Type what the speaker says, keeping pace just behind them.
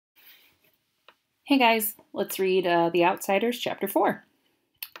Hey guys, let's read The Outsiders, Chapter 4.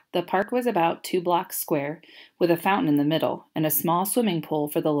 The park was about 2 blocks square, with a fountain in the middle and a small swimming pool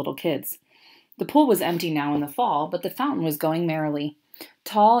for the little kids. The pool was empty now in the fall, but the fountain was going merrily.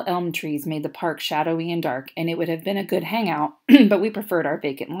 Tall elm trees made the park shadowy and dark, and it would have been a good hangout, but we preferred our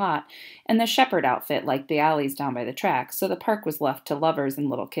vacant lot, and the shepherd outfit liked the alleys down by the track, so the park was left to lovers and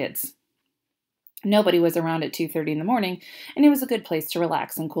little kids. Nobody was around at 2:30 in the morning, and it was a good place to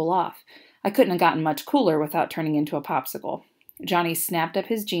relax and cool off. I couldn't have gotten much cooler without turning into a popsicle. Johnny snapped up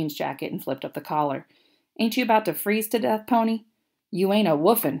his jeans jacket and flipped up the collar. "Ain't you about to freeze to death, Pony?" "You ain't a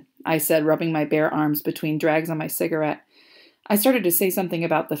woofin'," I said, rubbing my bare arms between drags on my cigarette. I started to say something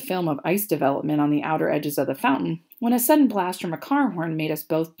about the film of ice development on the outer edges of the fountain when a sudden blast from a car horn made us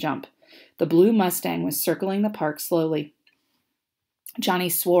both jump. The blue Mustang was circling the park slowly. Johnny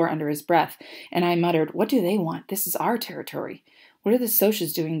swore under his breath, and I muttered, "What do they want? This is our territory. What are the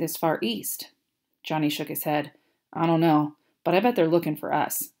Socs doing this far east?" Johnny shook his head. "I don't know, but I bet they're looking for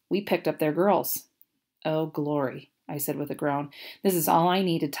us. We picked up their girls." "Oh, glory," I said with a groan. "This is all I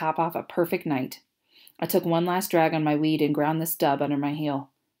need to top off a perfect night." I took one last drag on my weed and ground the stub under my heel.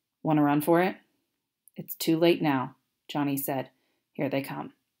 "Want to run for it?" "It's too late now," Johnny said. "Here they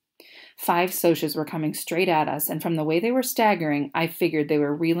come." 5 Socs were coming straight at us, and from the way they were staggering, I figured they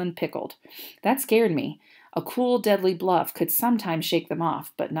were reelin' pickled. That scared me. A cool, deadly bluff could sometimes shake them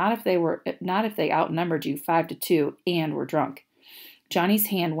off, but not if they outnumbered you 5-2 and were drunk. Johnny's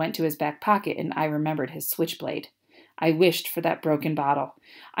hand went to his back pocket, and I remembered his switchblade. I wished for that broken bottle.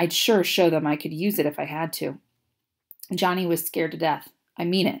 I'd sure show them I could use it if I had to. Johnny was scared to death. I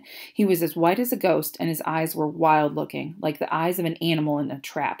mean it. He was as white as a ghost, and his eyes were wild-looking, like the eyes of an animal in a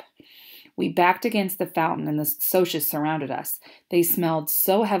trap. We backed against the fountain, and the Socs surrounded us. They smelled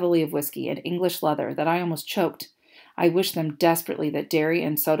so heavily of whiskey and English leather that I almost choked. I wished them desperately that Derry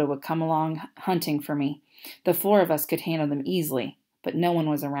and Soda would come along hunting for me. The 4 of us could handle them easily, but no one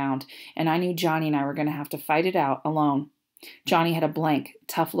was around, and I knew Johnny and I were going to have to fight it out alone. Johnny had a blank,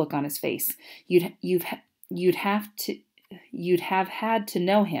 tough look on his face. You'd have had to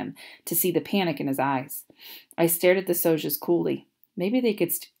know him to see the panic in his eyes. I stared at the Socs coolly. Maybe they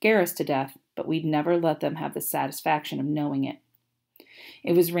could scare us to death, but we'd never let them have the satisfaction of knowing it.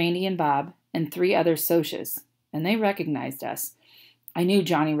 It was Randy and Bob and 3 other Socs, and they recognized us. I knew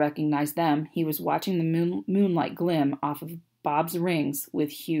Johnny recognized them. He was watching the moonlight glim off of Bob's rings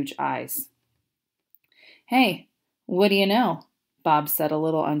with huge eyes. "Hey, what do you know?" Bob said a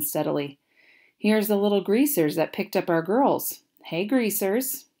little unsteadily. "Here's the little greasers that picked up our girls. Hey,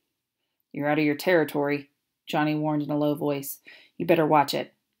 greasers." "You're out of your territory," Johnny warned in a low voice. "You better watch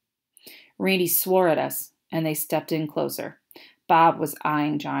it." Randy swore at us, and they stepped in closer. Bob was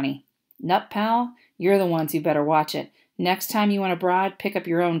eyeing Johnny. "Nup, pal, you're the ones who better watch it. Next time you want a broad, pick up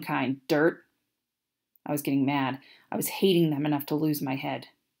your own kind, dirt." I was getting mad. I was hating them enough to lose my head.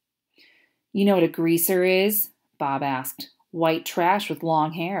 "You know what a greaser is?" Bob asked. "White trash with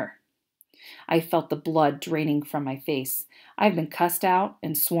long hair." I felt the blood draining from my face. I've been cussed out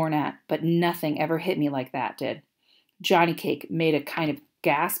and sworn at, but nothing ever hit me like that did. Johnny Cake made a kind of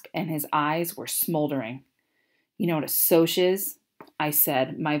gasp, and his eyes were smoldering. "You know what a Soc is?" I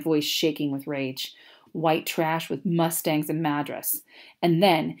said, my voice shaking with rage. "White trash with Mustangs and Madras." And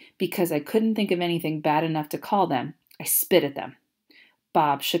then, because I couldn't think of anything bad enough to call them, I spit at them.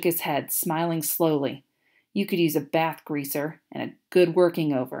 Bob shook his head, smiling slowly. "You could use a bath, greaser, and a good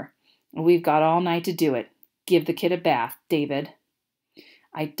working over. We've got all night to do it. Give the kid a bath, David."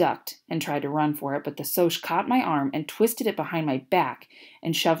 I ducked and tried to run for it, but the Soc caught my arm and twisted it behind my back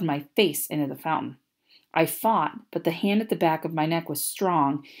and shoved my face into the fountain. I fought, but the hand at the back of my neck was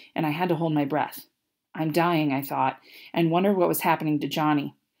strong, and I had to hold my breath. I'm dying, I thought, and wondered what was happening to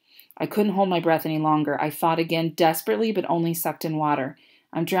Johnny. I couldn't hold my breath any longer. I fought again, desperately, but only sucked in water.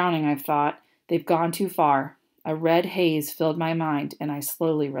 I'm drowning, I thought. They've gone too far. A red haze filled my mind, and I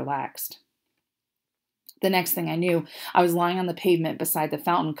slowly relaxed. The next thing I knew, I was lying on the pavement beside the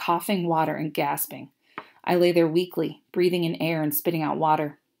fountain, coughing water and gasping. I lay there weakly, breathing in air and spitting out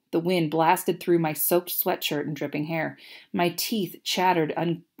water. The wind blasted through my soaked sweatshirt and dripping hair. My teeth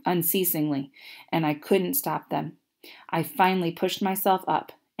chattered unceasingly, and I couldn't stop them. I finally pushed myself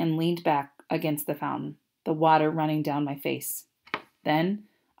up and leaned back against the fountain, the water running down my face. Then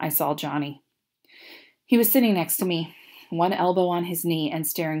I saw Johnny. He was sitting next to me, one elbow on his knee and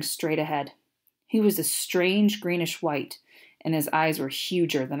staring straight ahead. He was a strange greenish white, and his eyes were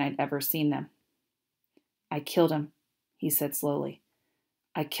huger than I'd ever seen them. "I killed him," he said slowly.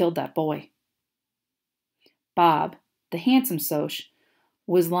 "I killed that boy." Bob, the handsome Soc,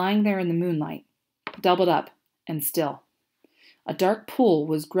 was lying there in the moonlight, doubled up and still. A dark pool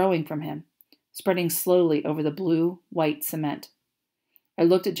was growing from him. spreading slowly over the blue-white cement. I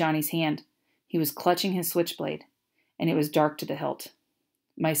looked at Johnny's hand. He was clutching his switchblade, and it was dark to the hilt.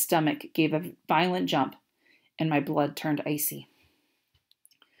 My stomach gave a violent jump, and my blood turned icy.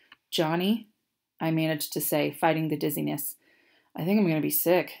 "Johnny," I managed to say, fighting the dizziness, "I think I'm going to be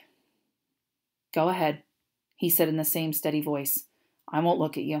sick." "Go ahead," he said in the same steady voice. "I won't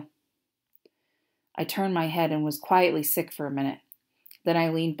look at you." I turned my head and was quietly sick for a minute. Then I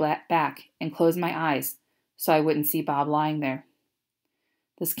leaned back and closed my eyes so I wouldn't see Bob lying there.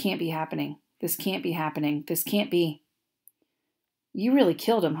 "This can't be happening. This can't be happening. This can't be." "You really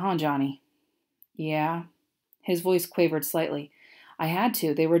killed him, huh, Johnny?" "Yeah." His voice quavered slightly. "I had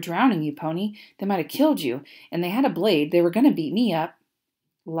to. They were drowning you, Pony. They might have killed you. And they had a blade. They were going to beat me up."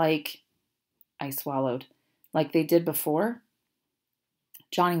 "Like," I swallowed, "like they did before?"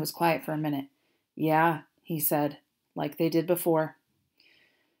 Johnny was quiet for a minute. "Yeah," he said, "like they did before."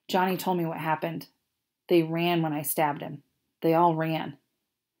 Johnny told me what happened. They ran when I stabbed him. They all ran.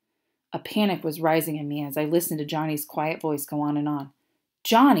 A panic was rising in me as I listened to Johnny's quiet voice go on and on.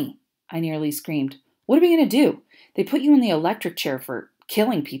 "Johnny!" I nearly screamed. "What are we going to do? They put you in the electric chair for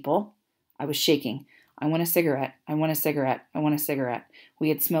killing people." I was shaking. "I want a cigarette. I want a cigarette. I want a cigarette." We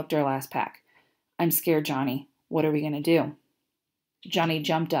had smoked our last pack. "I'm scared, Johnny. What are we going to do?" Johnny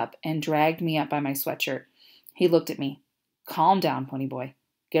jumped up and dragged me up by my sweatshirt. He looked at me. "Calm down, Pony Boy.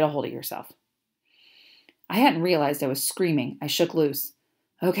 Get a hold of yourself." I hadn't realized I was screaming. I shook loose.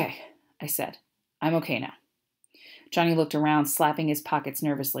 "Okay," I said. "I'm okay now." Johnny looked around, slapping his pockets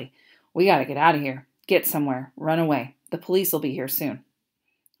nervously. "We gotta get out of here. Get somewhere. Run away. The police will be here soon."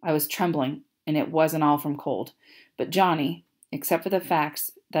 I was trembling, and it wasn't all from cold. But Johnny, except for the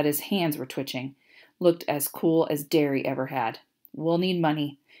fact that his hands were twitching, looked as cool as Derry ever had. "We'll need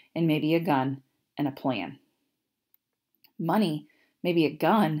money, and maybe a gun, and a plan." Money, maybe a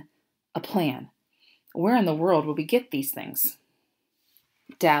gun, a plan. Where in the world would we get these things?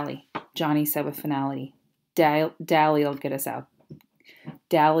 "Dally," Johnny said with finality. Dally'll get us out.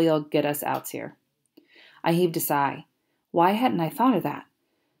 Dally'll get us out here." I heaved a sigh. Why hadn't I thought of that?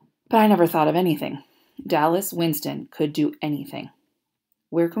 But I never thought of anything. Dallas Winston could do anything.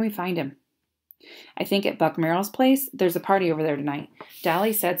 Where can we find him? "I think at Buck Merrill's place. There's a party over there tonight.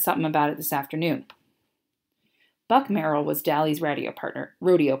 Dally said something about it this afternoon." Buck Merrill was Dally's rodeo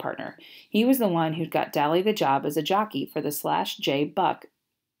partner. He was the one who'd got Dally the job as a jockey for the /J Buck,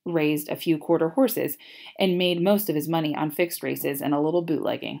 raised a few quarter horses, and made most of his money on fixed races and a little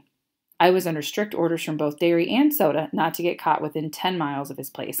bootlegging. I was under strict orders from both Dairy and Soda not to get caught within 10 miles of his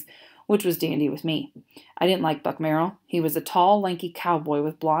place, which was dandy with me. I didn't like Buck Merrill. He was a tall, lanky cowboy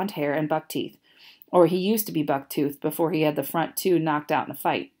with blonde hair and buck teeth. Or he used to be buck-toothed before he had the front two knocked out in a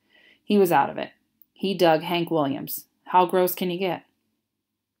fight. He was out of it. He dug Hank Williams. How gross can you get?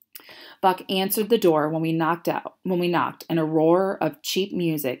 Buck answered the door when we knocked, and a roar of cheap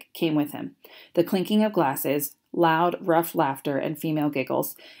music came with him. The clinking of glasses, loud, rough laughter, and female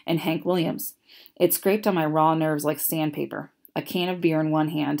giggles, and Hank Williams. It scraped on my raw nerves like sandpaper. A can of beer in one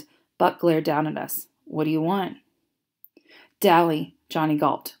hand, Buck glared down at us. "What do you want?" "Dally," Johnny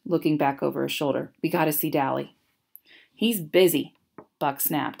gulped, looking back over his shoulder. "We gotta see Dally." "He's busy," Buck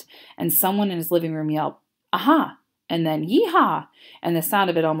snapped, and someone in his living room yelled, "Aha!" and then "Yee-haw!" and the sound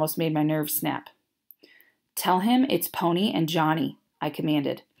of it almost made my nerves snap. "Tell him it's Pony and Johnny," I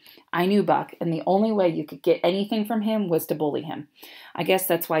commanded. I knew Buck, and the only way you could get anything from him was to bully him. I guess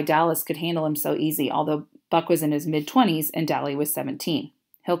that's why Dallas could handle him so easy, although Buck was in his mid-20s and Dally was 17.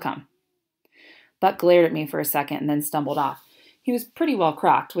 "He'll come." Buck glared at me for a second and then stumbled off. He was pretty well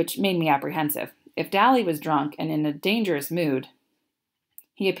crocked, which made me apprehensive. If Dally was drunk and in a dangerous mood...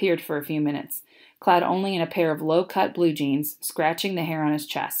 He appeared for a few minutes, clad only in a pair of low-cut blue jeans, scratching the hair on his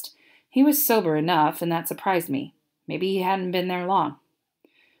chest. He was sober enough, and that surprised me. Maybe he hadn't been there long.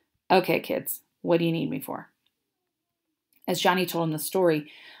 "Okay, kids, what do you need me for?" As Johnny told him the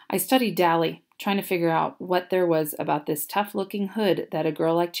story, I studied Dally, trying to figure out what there was about this tough-looking hood that a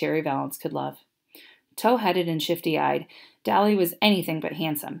girl like Cherry Valance could love. Tow-headed and shifty-eyed, Dally was anything but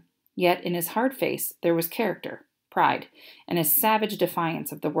handsome. Yet in his hard face there was character, pride, and a savage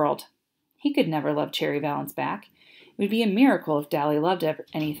defiance of the world. He could never love Cherry Valance back. It would be a miracle if Dally loved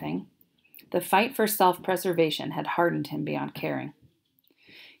anything. The fight for self-preservation had hardened him beyond caring.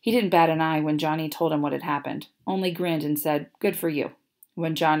 He didn't bat an eye when Johnny told him what had happened, only grinned and said, "Good for you,"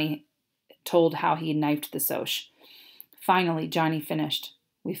 when Johnny told how he knifed the Soch. Finally, Johnny finished.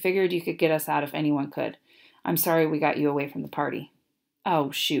 "We figured you could get us out if anyone could. I'm sorry we got you away from the party."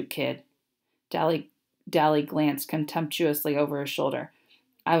 "Oh, shoot, kid." Dally glanced contemptuously over his shoulder.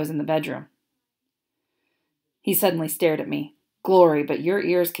 "I was in the bedroom." He suddenly stared at me. Glory, but your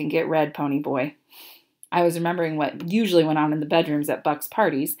ears can get red, pony boy. I was remembering what usually went on in the bedrooms at Buck's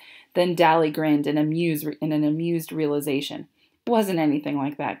parties. Then Dally grinned in an amused realization. It wasn't anything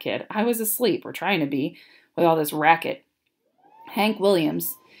like that, kid. I was asleep, or trying to be, with all this racket. Hank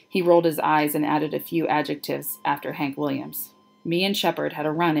Williams. He rolled his eyes and added a few adjectives after Hank Williams. Me and Shepard had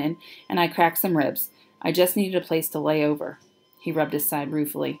a run-in, and I cracked some ribs. I just needed a place to lay over. He rubbed his side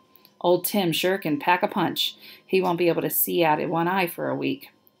ruefully. Old Tim sure can pack a punch. He won't be able to see out of one eye for a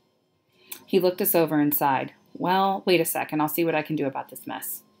week. He looked us over and sighed. Well, wait a second. I'll see what I can do about this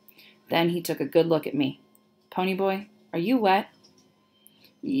mess. Then he took a good look at me. Pony boy, are you wet?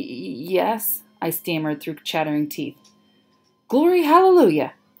 Yes, I stammered through chattering teeth. Glory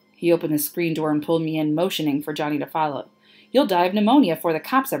hallelujah! He opened the screen door and pulled me in, motioning for Johnny to follow. You'll die of pneumonia before the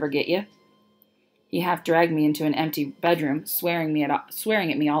cops ever get you. He half dragged me into an empty bedroom, swearing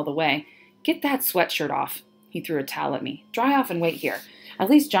at me all the way. Get that sweatshirt off. He threw a towel at me. Dry off and wait here. At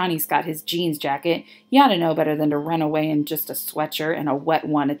least Johnny's got his jeans jacket. You ought to know better than to run away in just a sweatshirt, and a wet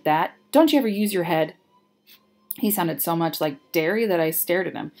one at that. Don't you ever use your head? He sounded so much like Derry that I stared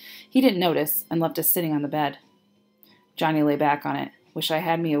at him. He didn't notice and left us sitting on the bed. Johnny lay back on it. Wish I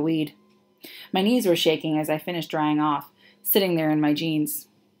had me a weed. My knees were shaking as I finished drying off, sitting there in my jeans.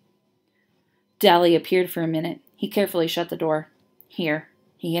 Dally appeared for a minute. He carefully shut the door. Here.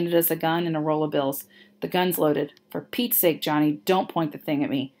 He handed us a gun and a roll of bills. The gun's loaded. For Pete's sake, Johnny, don't point the thing at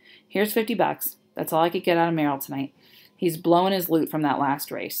me. Here's $50. That's all I could get out of Merrill tonight. He's blowing his loot from that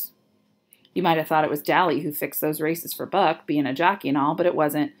last race. You might have thought it was Dally who fixed those races for Buck, being a jockey and all, but it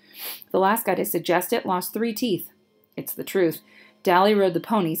wasn't. The last guy to suggest it lost 3 teeth. It's the truth. Dally rode the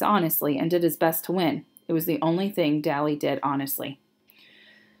ponies honestly and did his best to win. It was the only thing Dally did honestly.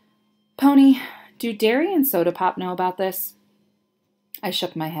 Pony, do Derry and Soda Pop know about this? I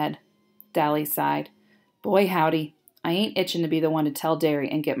shook my head. Dally sighed. Boy, howdy. I ain't itching to be the one to tell Derry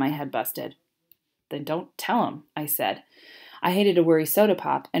and get my head busted. Then don't tell him, I said. I hated to worry Soda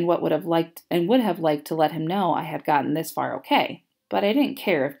Pop and would have liked to let him know I had gotten this far okay, but I didn't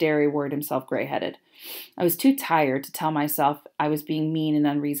care if Derry worried himself gray-headed. I was too tired to tell myself I was being mean and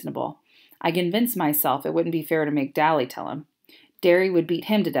unreasonable. I convinced myself it wouldn't be fair to make Dally tell him. Derry would beat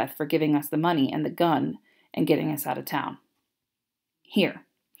him to death for giving us the money and the gun and getting us out of town. Here.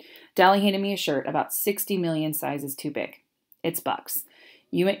 Dally handed me a shirt about 60 million sizes too big. It's Buck's.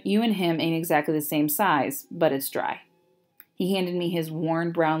 You and him ain't exactly the same size, but it's dry. He handed me his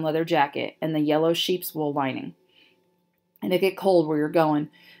worn brown leather jacket and the yellow sheep's wool lining. It'll get cold where you're going,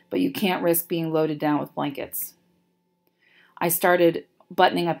 but you can't risk being loaded down with blankets. I started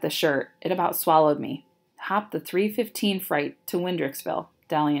buttoning up the shirt. It about swallowed me. Hop the 3:15 freight to Windricksville,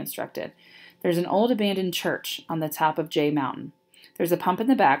 Dally instructed. There's an old abandoned church on the top of Jay Mountain. There's a pump in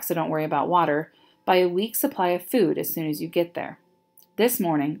the back, so don't worry about water. Buy a week's supply of food as soon as you get there. This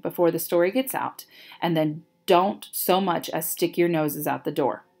morning, before the story gets out, and then don't so much as stick your noses out the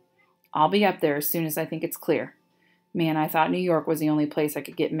door. I'll be up there as soon as I think it's clear. Man, I thought New York was the only place I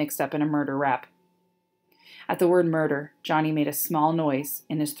could get mixed up in a murder rap. At the word murder, Johnny made a small noise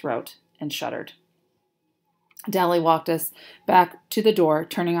in his throat and shuddered. Dally walked us back to the door,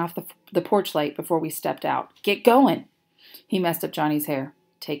 turning off the porch light before we stepped out. Get going! He messed up Johnny's hair.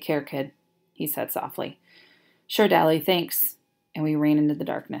 Take care, kid, he said softly. Sure, Dally, thanks. And we ran into the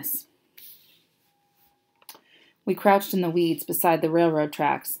darkness. We crouched in the weeds beside the railroad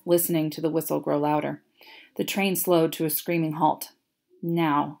tracks, listening to the whistle grow louder. The train slowed to a screaming halt.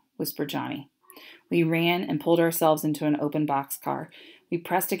 Now, whispered Johnny. We ran and pulled ourselves into an open boxcar. We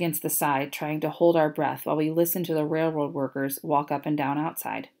pressed against the side, trying to hold our breath while we listened to the railroad workers walk up and down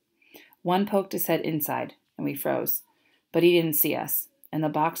outside. One poked his head inside, and we froze. But he didn't see us, and the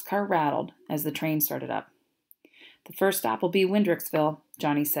boxcar rattled as the train started up. The first stop will be Windricksville,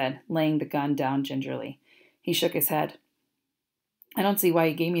 Johnny said, laying the gun down gingerly. He shook his head. I don't see why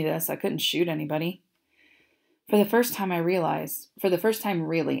you gave me this. I couldn't shoot anybody. For the first time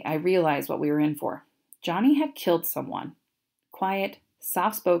really, I realized what we were in for. Johnny had killed someone. Quiet,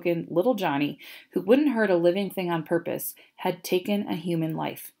 soft-spoken little Johnny, who wouldn't hurt a living thing on purpose, had taken a human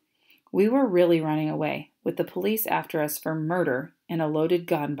life. We were really running away, with the police after us for murder and a loaded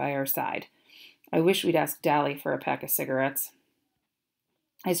gun by our side. I wish we'd asked Dally for a pack of cigarettes.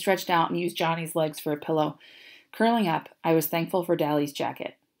 I stretched out and used Johnny's legs for a pillow. Curling up, I was thankful for Dally's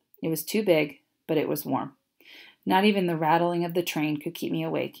jacket. It was too big, but it was warm. Not even the rattling of the train could keep me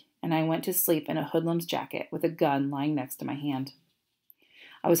awake, and I went to sleep in a hoodlum's jacket with a gun lying next to my hand.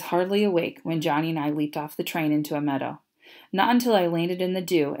 I was hardly awake when Johnny and I leaped off the train into a meadow. Not until I landed in the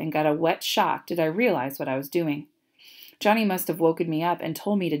dew and got a wet shock did I realize what I was doing. Johnny must have woken me up and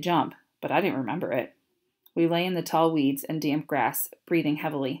told me to jump, but I didn't remember it. We lay in the tall weeds and damp grass, breathing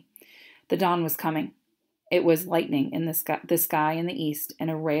heavily. The dawn was coming. It was lightning in the sky in the east, and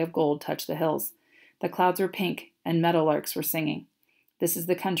a ray of gold touched the hills. The clouds were pink, and meadowlarks were singing. This is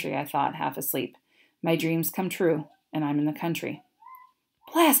the country, I thought, half asleep. My dreams come true, and I'm in the country.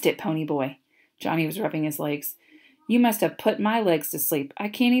 Blast it, pony boy! Johnny was rubbing his legs. You must have put my legs to sleep. I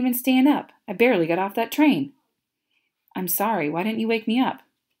can't even stand up. I barely got off that train. I'm sorry. Why didn't you wake me up?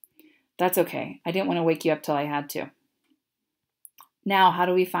 That's okay. I didn't want to wake you up till I had to. Now, how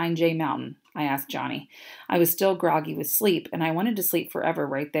do we find Jay Mountain? I asked Johnny. I was still groggy with sleep, and I wanted to sleep forever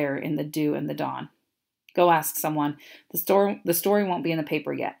right there in the dew and the dawn. Go ask someone. The story won't be in the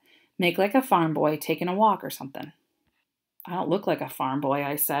paper yet. Make like a farm boy taking a walk or something. I don't look like a farm boy,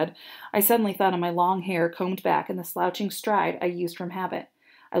 I said. I suddenly thought of my long hair combed back and the slouching stride I used from habit.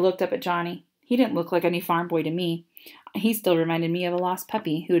 I looked up at Johnny. He didn't look like any farm boy to me. He still reminded me of a lost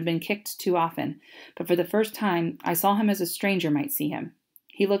puppy who had been kicked too often, but for the first time I saw him as a stranger might see him.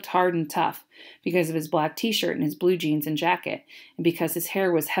 He looked hard and tough because of his black t-shirt and his blue jeans and jacket, and because his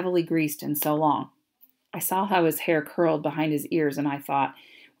hair was heavily greased and so long. I saw how his hair curled behind his ears, and I thought,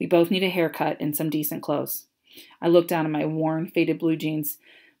 we both need a haircut and some decent clothes. I looked down at my worn, faded blue jeans,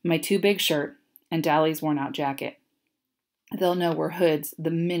 my too big shirt, and Dally's worn-out jacket. They'll know we're hoods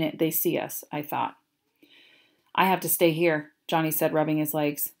the minute they see us, I thought. I have to stay here, Johnny said, rubbing his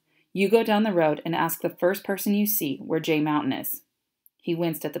legs. You go down the road and ask the first person you see where Jay Mountain is. He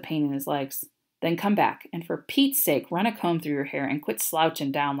winced at the pain in his legs. Then come back, and for Pete's sake, run a comb through your hair and quit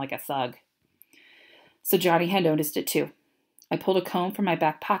slouching down like a thug. So Johnny had noticed it too. I pulled a comb from my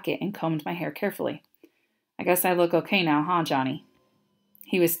back pocket and combed my hair carefully. I guess I look okay now, huh, Johnny?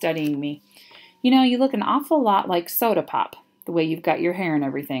 He was studying me. You know, you look an awful lot like Soda Pop, the way you've got your hair and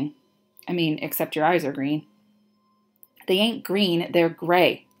everything. I mean, except your eyes are green. They ain't green, they're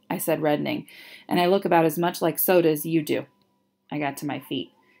gray, I said, reddening, and I look about as much like Soda as you do. I got to my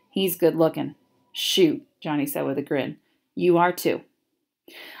feet. He's good looking. Shoot, Johnny said with a grin. You are too.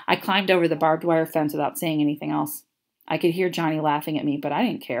 I climbed over the barbed wire fence without saying anything else. I could hear Johnny laughing at me, but I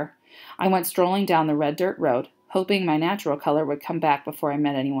didn't care. I went strolling down the red dirt road, hoping my natural color would come back before I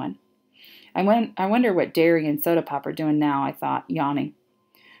met anyone. I wonder what Derry and Soda Pop are doing now, I thought, yawning.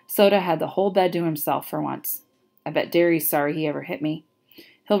 Soda had the whole bed to himself for once. I bet Derry's sorry he ever hit me.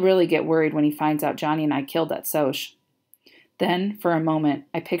 He'll really get worried when he finds out Johnny and I killed that Soch. Then, for a moment,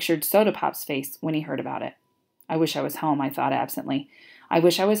 I pictured Soda Pop's face when he heard about it. I wish I was home, I thought absently. I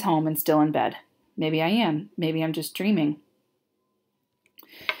wish I was home and still in bed. Maybe I am. Maybe I'm just dreaming.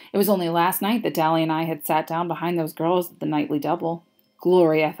 It was only last night that Dally and I had sat down behind those girls at the nightly double.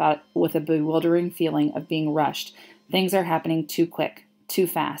 Glory, I thought, with a bewildering feeling of being rushed. Things are happening too quick, too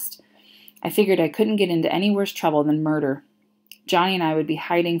fast. I figured I couldn't get into any worse trouble than murder. Johnny and I would be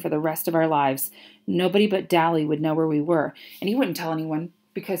hiding for the rest of our lives. Nobody but Dally would know where we were, and he wouldn't tell anyone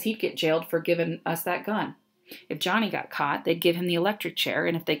because he'd get jailed for giving us that gun. If Johnny got caught, they'd give him the electric chair,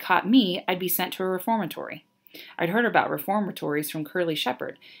 and if they caught me, I'd be sent to a reformatory. I'd heard about reformatories from Curly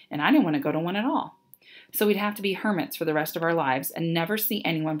Shepherd, and I didn't want to go to one at all. So we'd have to be hermits for the rest of our lives and never see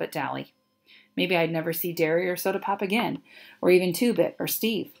anyone but Dally. Maybe I'd never see Derry or Soda Pop again, or even Two-Bit or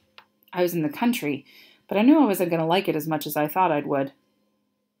Steve. I was in the country, but I knew I wasn't going to like it as much as I thought I would.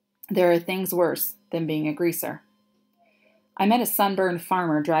 There are things worse than being a greaser. I met a sunburned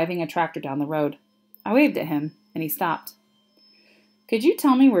farmer driving a tractor down the road. I waved at him, and he stopped. Could you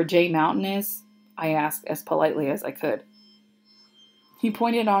tell me where Jay Mountain is? I asked as politely as I could. He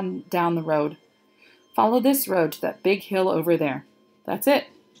pointed on down the road. Follow this road to that big hill over there. That's it.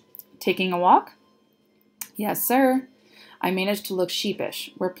 Taking a walk? Yes, sir. I managed to look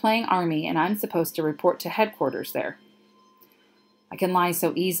sheepish. We're playing Army, and I'm supposed to report to headquarters there. I can lie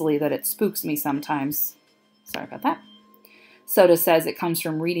so easily that it spooks me sometimes. Sorry about that. Soda says it comes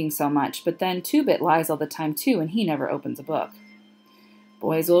from reading so much, but then Two-Bit lies all the time too, and he never opens a book.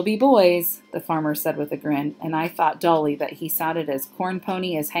 Boys will be boys, the farmer said with a grin, and I thought dully that he sounded as corn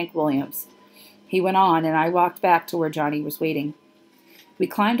pony as Hank Williams. He went on, and I walked back to where Johnny was waiting. We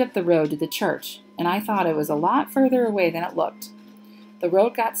climbed up the road to the church, and I thought it was a lot further away than it looked. The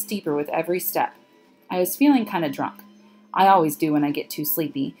road got steeper with every step. I was feeling kind of drunk. I always do when I get too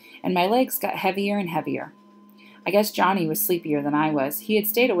sleepy, and my legs got heavier and heavier. I guess Johnny was sleepier than I was. He had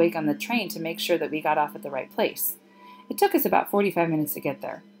stayed awake on the train to make sure that we got off at the right place. It took us about 45 minutes to get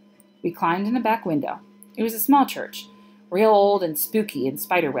there. We climbed in a back window. It was a small church, real old and spooky and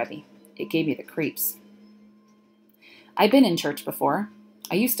spiderwebby. It gave me the creeps. I'd been in church before.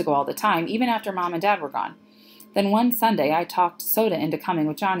 I used to go all the time, even after Mom and Dad were gone. Then one Sunday, I talked Soda into coming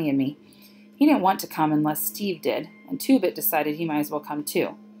with Johnny and me. He didn't want to come unless Steve did, and Two-Bit decided he might as well come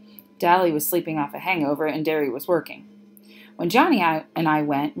too. Dally was sleeping off a hangover, and Derry was working. When Johnny and I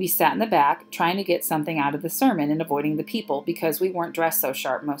went, we sat in the back, trying to get something out of the sermon and avoiding the people because we weren't dressed so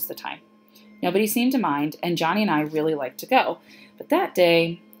sharp most of the time. Nobody seemed to mind, and Johnny and I really liked to go. But that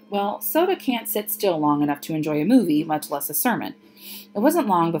day, well, Soda can't sit still long enough to enjoy a movie, much less a sermon. It wasn't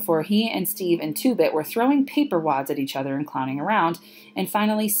long before he and Steve and Two-Bit were throwing paper wads at each other and clowning around, and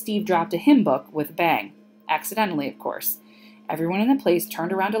finally Steve dropped a hymn book with a bang. Accidentally, of course. Everyone in the place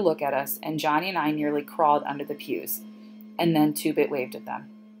turned around to look at us, and Johnny and I nearly crawled under the pews. And then Two-Bit waved at them.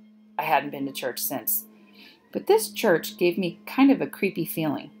 I hadn't been to church since. But this church gave me kind of a creepy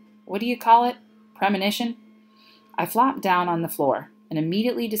feeling. What do you call it? Premonition? I flopped down on the floor and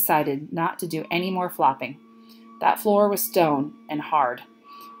immediately decided not to do any more flopping. That floor was stone and hard.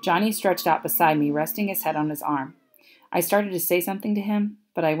 Johnny stretched out beside me, resting his head on his arm. I started to say something to him,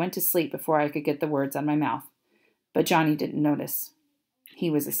 but I went to sleep before I could get the words on my mouth. But Johnny didn't notice. He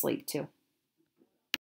was asleep, too.